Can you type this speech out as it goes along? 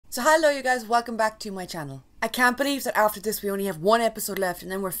So hello you guys, welcome back to my channel. I can't believe that after this we only have one episode left and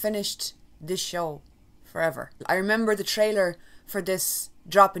then we're finished this show forever. I remember the trailer for this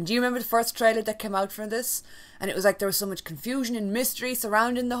dropping. Do you remember the first trailer that came out for this? And it was like there was so much confusion and mystery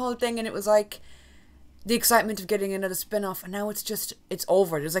surrounding the whole thing, and it was like the excitement of getting another spin-off, and now it's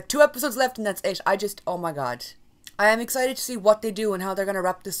over. There's like 2 episodes left and that's it. Oh my god. I am excited to see what they do and how they're going to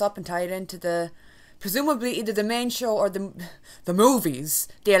wrap this up and tie it into the presumably either the main show or the movies,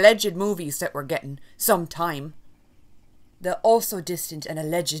 the alleged movies that we're getting sometime. The also distant and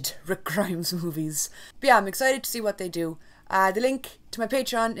alleged Rick Grimes movies. But yeah, I'm excited to see what they do. The link to my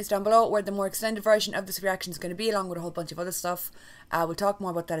Patreon is down below, where the more extended version of this reaction is going to be, along with a whole bunch of other stuff. We'll talk more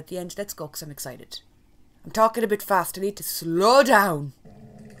about that at the end. Let's go, because I'm excited. I'm talking a bit fast. I need to slow down.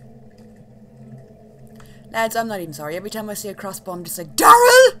 Lads, I'm not even sorry. Every time I see a crossbow, I'm just like,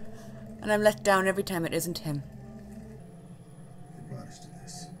 Daryl! And I'm let down every time it isn't him. They brought us to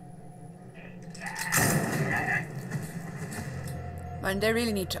this. Man, they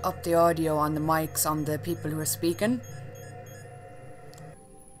really need to up the audio on the mics on the people who are speaking.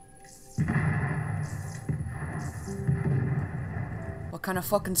 What kind of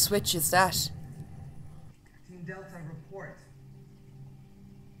fucking switch is that? Team Delta, report.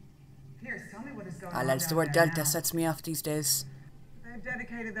 Pierce, tell me what is going Ah, on lads, the down word there Delta now. sets me off these days. They've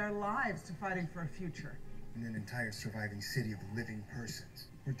dedicated their lives to fighting for a future. And an entire surviving city of living persons.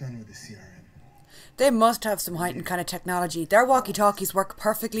 We're done with the CRM. They must have some heightened kind of technology. Their walkie-talkies work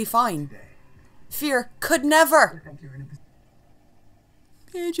perfectly fine. Fear could never.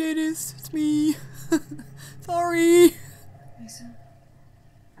 Hey Jadis, it's me. Sorry. Mason?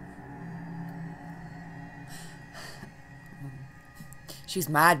 She's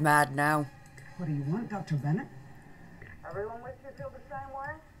mad now. What do you want, Dr. Bennett? Everyone with you feel the same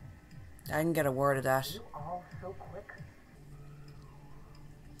way? I didn't get a word of that. You all so quick.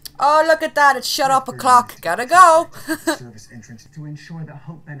 Oh, look at that. It's shut up o'clock. Gotta go. Service entrance. To ensure that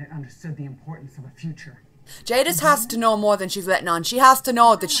Hope Bennett understood the importance of a future. Jadis has to know more than she's letting on. She has to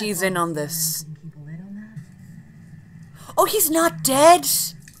know that she's in on this. Keep a lid on that? Oh, he's not dead.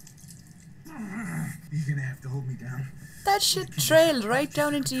 You're gonna have to hold me down. That shit trailed right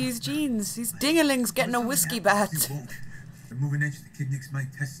down into his jeans. His dingaling's getting a whiskey bath. You won't. They're moving edge. The kid next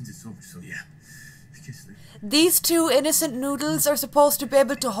Mike testings it's over, so yeah. Kiss the... These 2 innocent noodles are supposed to be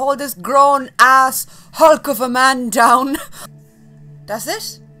able to hold this grown-ass hulk of a man down. That's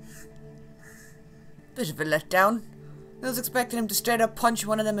it? Bit of a letdown. I was expecting him to straight up punch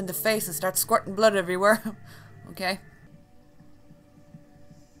one of them in the face and start squirting blood everywhere. Okay.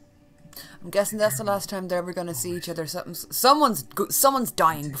 I'm guessing that's the last time they're ever gonna see each other. Someone's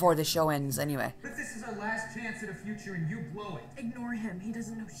dying before the show ends anyway. But this is our last chance at a future and you blow it. Ignore him. He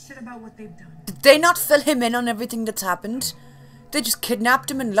doesn't know shit about what they've done. Did they not fill him in on everything that's happened? They just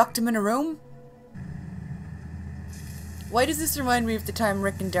kidnapped him and locked him in a room? Why does this remind me of the time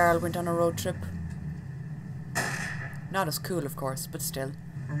Rick and Daryl went on a road trip? Not as cool, of course, but still.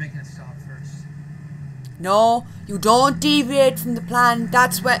 We're making a stop first. No, you don't deviate from the plan.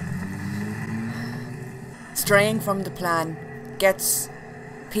 That's what... Straying from the plan gets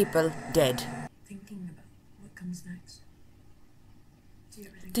people dead. Thinking about what comes next. Do you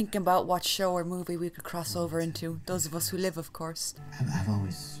ever think Thinking about what show or movie we could cross over into. Those of us who live, of course. I've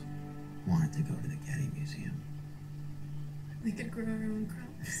always wanted to go to the Getty Museum. we could grow our own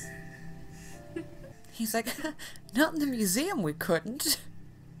crops? He's like, not in the museum we couldn't.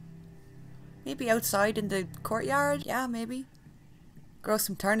 Maybe outside in the courtyard? Yeah, maybe. Grow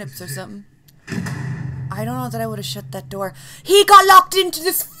some turnips or something. I don't know that I would have shut that door. He got locked into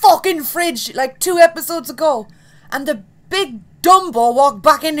this fucking fridge like 2 episodes ago. And the big Dumbo walked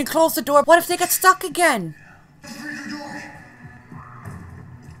back in and closed the door. What if they get stuck again?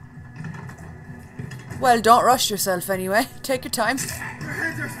 Well, don't rush yourself anyway. Take your time. Your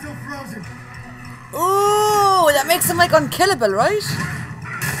hands are still frozen. Ooh, that makes him like unkillable, right?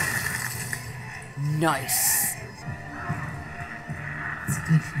 Nice.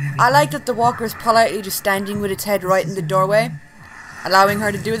 I like that the walker is politely just standing with its head right in the doorway, allowing her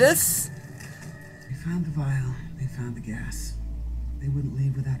to do this. They found the vial. They found the gas. They wouldn't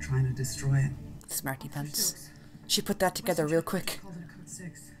leave without trying to destroy it. Smarty pants. She put that together real quick. Called it Code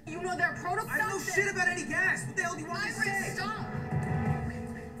 6. You know their protocol? I don't know shit about any gas. What the hell do you want me to say? Stop!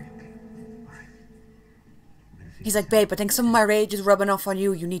 He's like, babe, I think some of my rage is rubbing off on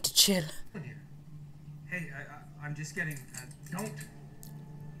you. You need to chill. Hey, I'm just getting... don't.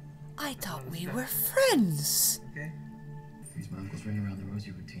 I thought we were friends. Okay? Use my uncle's ring around the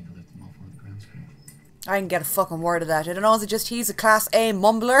rosy routine to lift them off one of the ground screens. I didn't get a fucking word of that. I don't know, is it just he's a class A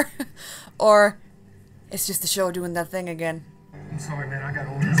mumbler? Or it's just the show doing that thing again? I'm sorry, man. I got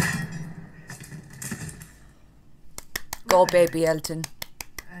orders. Go, baby Elton.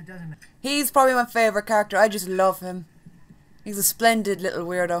 It doesn't matter. He's probably my favourite character. I just love him. He's a splendid little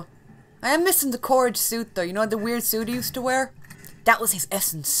weirdo. I am missing the Courage suit though. You know the weird suit he used to wear? That was his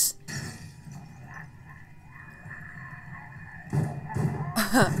essence.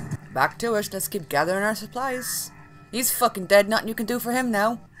 Back to it. Let's keep gathering our supplies. He's fucking dead. Nothing you can do for him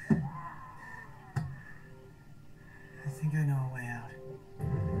now. I think I know a way out.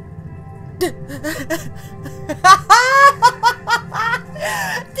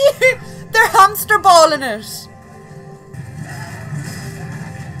 They're hamster balling it.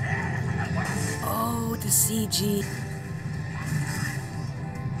 Oh, the CG.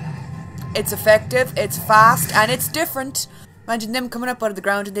 It's effective, it's fast, and it's different. Imagine them coming up out of the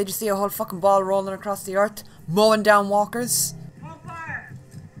ground and they just see a whole fucking ball rolling across the earth, mowing down walkers. On fire!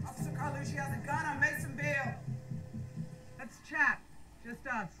 Officer Carlucci has a gun on Mason Beale. Let's chat. Just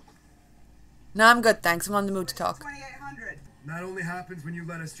us. No, I'm good, thanks. I'm on the mood to talk. 2800. That only happens when you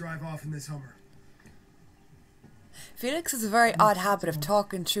let us drive off in this Hummer. Felix has a very odd habit of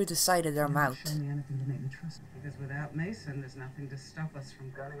talking through the side of their mouth. Show me anything to make me trust. Because without Mason, there's nothing to stop us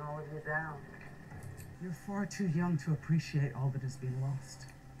from gunning all of you down. You're far too young to appreciate all that has been lost.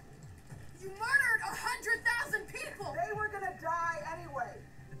 You murdered 100,000 people! They were gonna die anyway!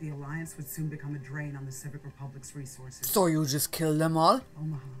 But the Alliance would soon become a drain on the Civic Republic's resources. So you just kill them all?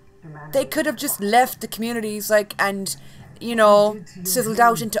 Omaha. Humanity They could have just left the communities, like, and, you know, sizzled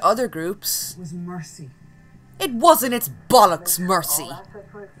out into other groups. was mercy. It wasn't its bollocks mercy. All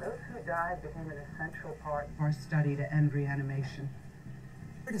assets were those who died became an essential part of our study to end reanimation.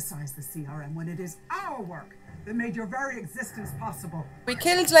 Criticize the CRM when it is our work that made your very existence possible. We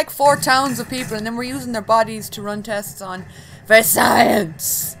killed like 4 towns of people and then we're using their bodies to run tests on for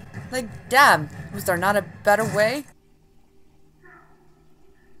science. Like, damn, was there not a better way?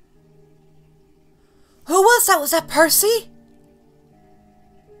 Who was that? Was that Percy?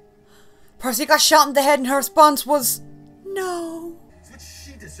 Percy got shot in the head and her response was, no. It's what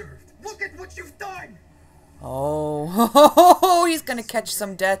she deserved. Look at what you've done! Oh, he's gonna catch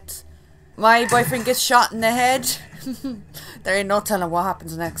some death. My boyfriend gets shot in the head. There ain't no telling what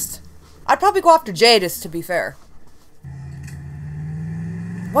happens next. I'd probably go after Jadis, to be fair.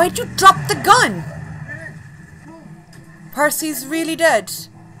 Why'd you drop the gun? Percy's really dead.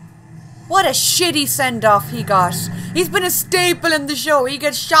 What a shitty send-off he got. He's been a staple in the show. He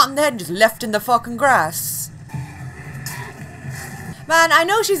gets shot in the head and just left in the fucking grass. Man, I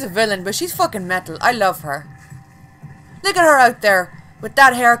know she's a villain, but she's fucking metal. I love her. Look at her out there with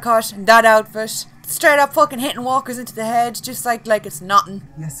that haircut and that outfit. Straight up fucking hitting walkers into the head just like it's nothing.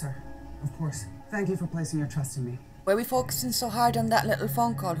 Yes, sir. Of course. Thank you for placing your trust in me. Why are we focusing so hard on that little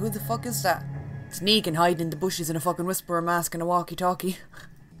phone call? Who the fuck is that? It's Negan hiding in the bushes in a fucking whisperer mask and a walkie-talkie.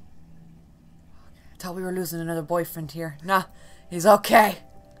 Thought we were losing another boyfriend here. Nah, he's okay.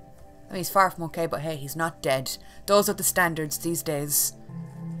 I mean, he's far from okay, but hey, he's not dead. Those are the standards these days.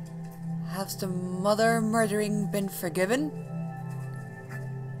 Has the mother murdering been forgiven?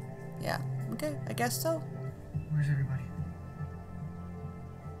 Yeah, okay, I guess so. Where's everybody?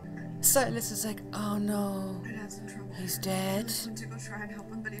 Silas is like, oh no, My dad's in trouble. he's dead. I went to go try and help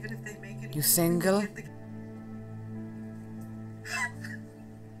him, but even if they make it, You single?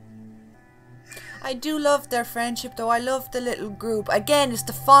 I do love their friendship though. I love the little group. Again, it's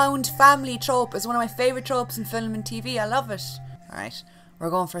the found family trope. It's one of my favourite tropes in film and TV. I love it. Alright,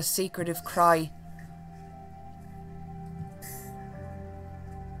 we're going for a secretive cry.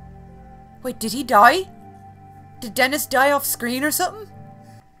 Wait, did he die? Did Dennis die off screen or something?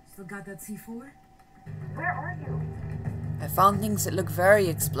 Still got that C4? Where are you? I found things that look very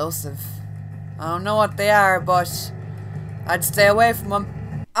explosive. I don't know what they are, but I'd stay away from them.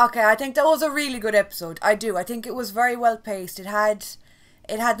 Okay, I think that was a really good episode. I do. I think it was very well paced. It had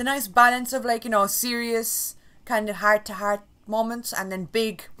the nice balance of, like, you know, serious kind of heart-to-heart moments and then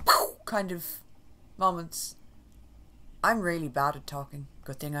big kind of moments. I'm really bad at talking.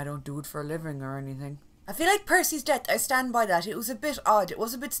 Good thing I don't do it for a living or anything. I feel like Percy's death, I stand by that. It was a bit odd. It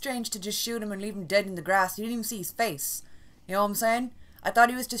was a bit strange to just shoot him and leave him dead in the grass. You didn't even see his face. You know what I'm saying? I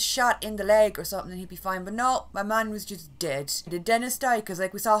thought he was just shot in the leg or something and he'd be fine. But no, my man was just dead. Did Dennis die? Because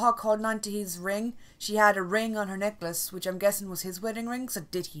like we saw Huck holding on to his ring. She had a ring on her necklace, which I'm guessing was his wedding ring. So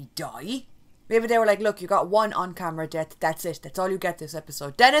did he die? Maybe they were like, look, you got one on-camera death. That's it. That's all you get this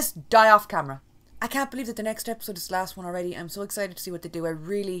episode. Dennis, die off camera. I can't believe that the next episode is the last one already. I'm so excited to see what they do. I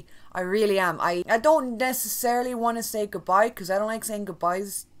really am. I don't necessarily want to say goodbye because I don't like saying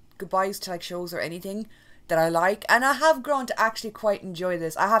goodbyes to like shows or anything that I like. And I have grown to actually quite enjoy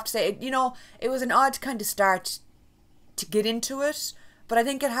this. I have to say, you know, it was an odd kind of start to get into it, but I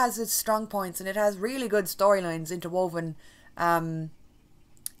think it has its strong points and it has really good storylines interwoven.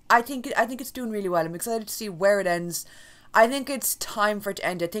 I think it's doing really well. I'm excited to see where it ends. I think it's time for it to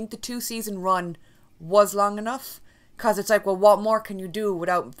end. I think the 2-season run was long enough, because it's like, well, what more can you do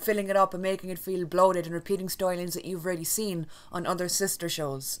without filling it up and making it feel bloated and repeating storylines that you've already seen on other sister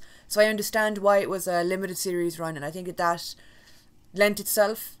shows. So I understand why it was a limited series run, and I think that lent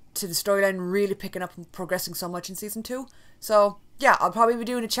itself to the storyline really picking up and progressing so much in season 2. So yeah, I'll probably be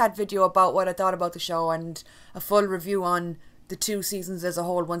doing a chat video about what I thought about the show and a full review on the 2 seasons as a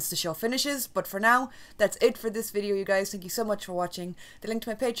whole once the show finishes. But for now, that's it for this video, you guys. Thank you so much for watching. The link to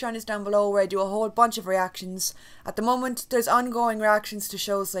my Patreon is down below, where I do a whole bunch of reactions. At the moment, there's ongoing reactions to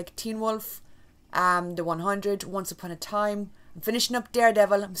shows like Teen Wolf, The 100, Once Upon a Time. I'm finishing up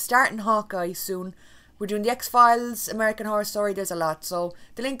Daredevil. I'm starting Hawkeye soon. We're doing the X-Files, American Horror Story. There's a lot. So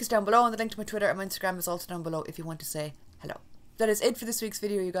the link is down below, and the link to my Twitter and my Instagram is also down below if you want to say hello. That is it for this week's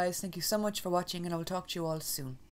video, you guys. Thank you so much for watching, and I will talk to you all soon.